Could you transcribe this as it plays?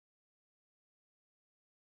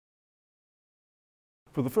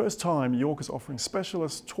For the first time, York is offering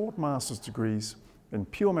specialist taught master's degrees in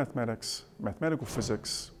pure mathematics, mathematical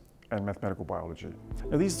physics, and mathematical biology.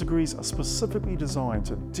 Now, these degrees are specifically designed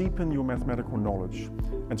to deepen your mathematical knowledge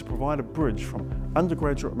and to provide a bridge from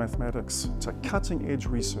undergraduate mathematics to cutting-edge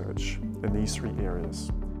research in these three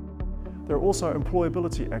areas. There are also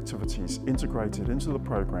employability activities integrated into the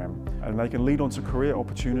program, and they can lead on to career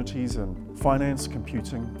opportunities in finance,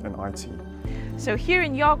 computing, and IT. So here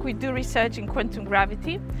in York we do research in quantum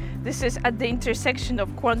gravity. This is at the intersection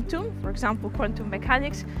of quantum, for example quantum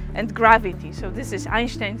mechanics, and gravity. So this is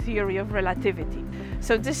Einstein's theory of relativity.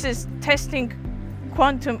 So this is testing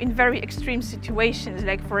quantum in very extreme situations,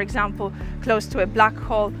 like for example close to a black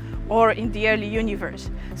hole or in the early universe.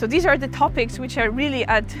 So these are the topics which are really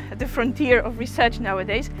at the frontier of research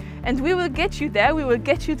nowadays, and we will get you there, we will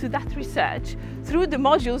get you to that research through the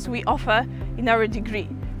modules we offer in our degree.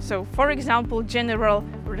 So for example, general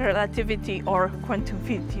relativity or quantum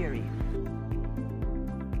field theory.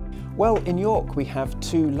 Well, in York we have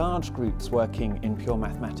two large groups working in pure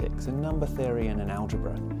mathematics, in number theory and in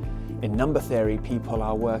algebra. In number theory, people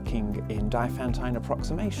are working in Diophantine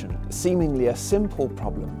approximation, seemingly a simple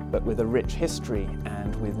problem, but with a rich history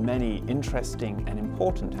and with many interesting and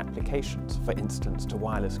important applications, for instance, to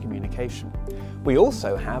wireless communication. We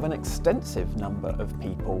also have an extensive number of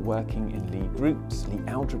people working in Lie groups, Lie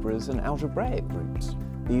algebras and algebraic groups.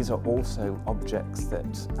 These are also objects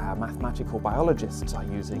that our mathematical biologists are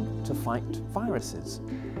using to fight viruses.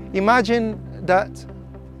 Imagine that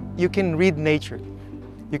you can read nature.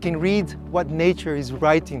 You can read what nature is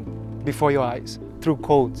writing before your eyes, through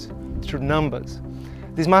codes, through numbers.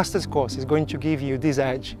 This master's course is going to give you this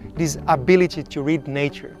edge, this ability to read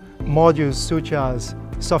nature. Modules such as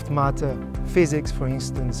soft matter, physics for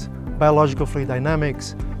instance, biological fluid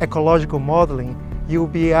dynamics, ecological modeling, you'll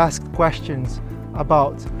be asked questions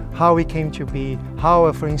about how it came to be, how,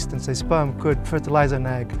 for instance, a sperm could fertilize an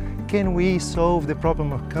egg. Can we solve the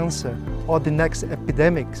problem of cancer or the next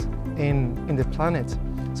epidemics in the planet?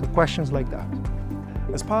 So questions like that.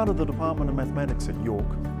 As part of the Department of Mathematics at York,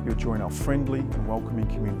 you'll join our friendly and welcoming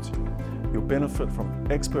community. You'll benefit from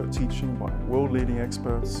expert teaching by world-leading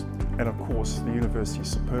experts and, of course, the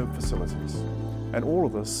university's superb facilities. And all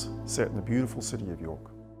of this set in the beautiful city of York.